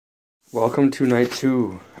Welcome to night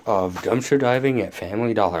 2 of dumpster diving at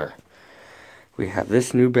Family Dollar. We have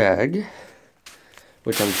this new bag,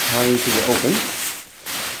 which I'm trying to get open,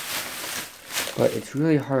 but it's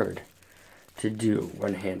really hard to do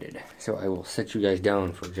one-handed. So I will set you guys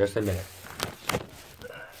down for just a minute.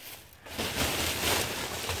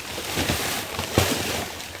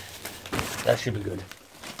 That should be good.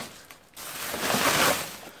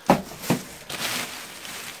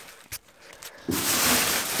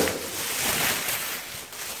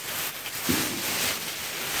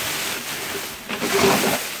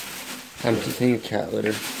 Empty thing of cat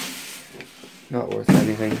litter. Not worth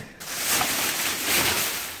anything.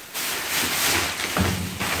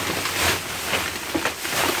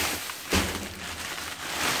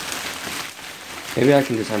 Maybe I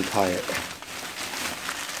can just untie it.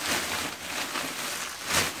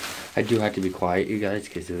 I do have to be quiet, you guys,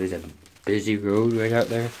 because there is a busy road right out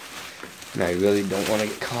there. And I really don't want to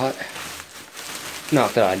get caught.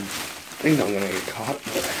 Not that I think I'm going to get caught,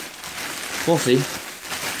 but we'll see.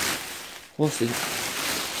 We'll see.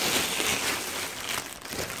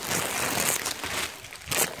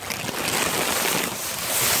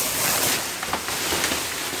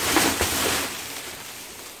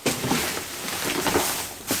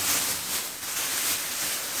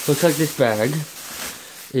 Looks like this bag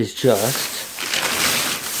is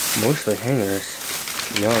just mostly hangers,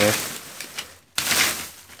 to be honest.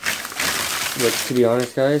 Which, to be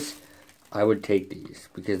honest, guys, I would take these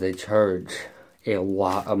because they charge a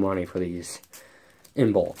lot of money for these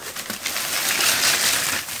in bulk.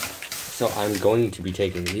 So I'm going to be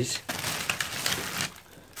taking these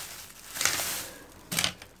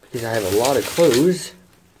because I have a lot of clothes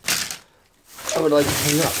I would like to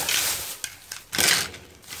hang up.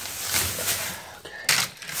 Okay.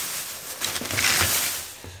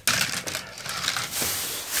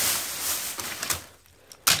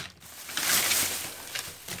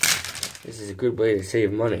 This is a good way to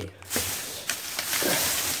save money.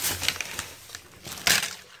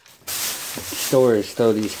 Stores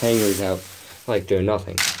throw these hangers out like they're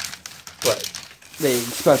nothing, but they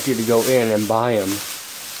expect you to go in and buy them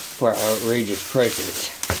for outrageous prices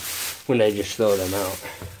when they just throw them out.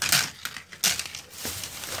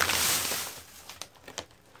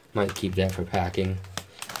 Might keep that for packing,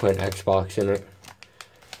 put an Xbox in it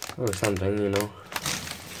or something, you know.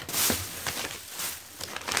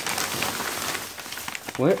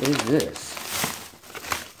 What is this?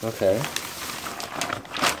 Okay.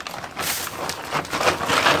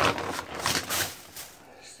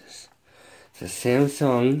 It's a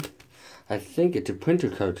Samsung, I think it's a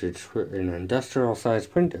printer cartridge for an industrial size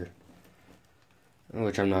printer,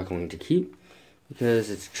 which I'm not going to keep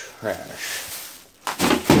because it's trash.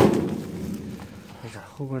 There's a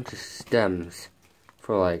whole bunch of stems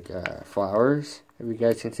for like flowers, if you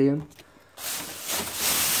guys can see them,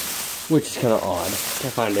 which is kind of odd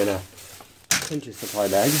to find in a printer supply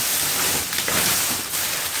bag.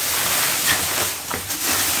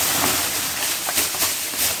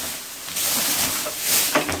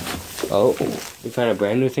 Oh, we found a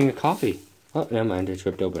brand new thing of coffee. Oh, never mind, it's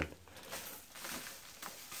ripped open.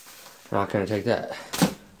 Not gonna take that.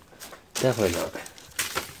 Definitely not.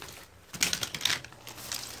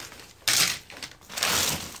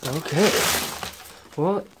 Okay.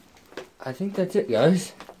 Well, I think that's it,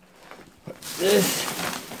 guys. This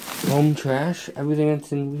home trash, everything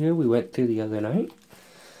that's in here, we went through the other night.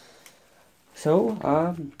 So,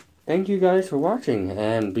 thank you guys for watching,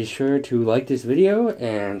 and be sure to like this video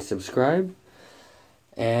and subscribe,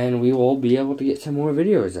 and we will be able to get some more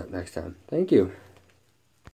videos up next time. Thank you.